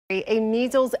A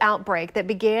measles outbreak that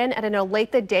began at an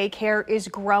Olathe daycare is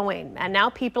growing, and now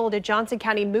people at a Johnson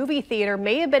County movie theater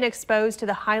may have been exposed to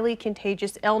the highly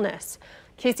contagious illness.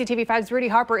 KCTV5's Rudy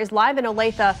Harper is live in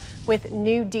Olathe with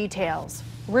new details.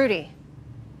 Rudy.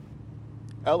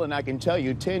 Ellen, I can tell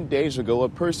you 10 days ago, a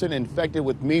person infected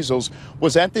with measles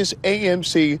was at this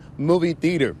AMC movie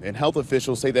theater, and health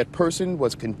officials say that person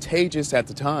was contagious at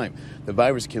the time. The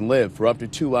virus can live for up to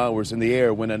 2 hours in the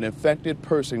air when an infected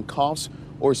person coughs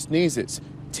or sneezes.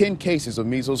 10 cases of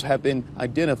measles have been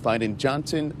identified in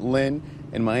Johnson, Linn,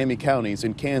 and Miami counties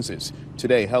in Kansas.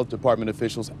 Today, health department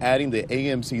officials adding the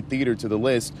AMC theater to the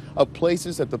list of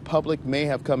places that the public may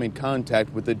have come in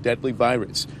contact with the deadly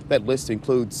virus. That list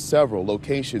includes several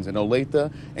locations in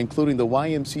Olathe, including the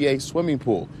YMCA swimming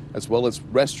pool, as well as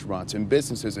restaurants and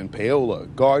businesses in Paola,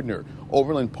 Gardner,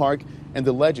 Overland Park, and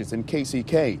the Ledges in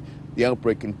KCK. The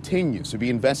outbreak continues to be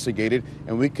investigated,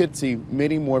 and we could see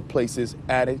many more places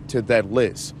added to that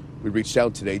list. We reached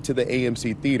out today to the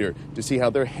AMC Theater to see how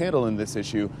they're handling this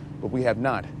issue, but we have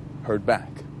not heard back.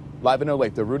 Live in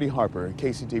Olathe, Rudy Harper,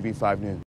 KCTV 5 News.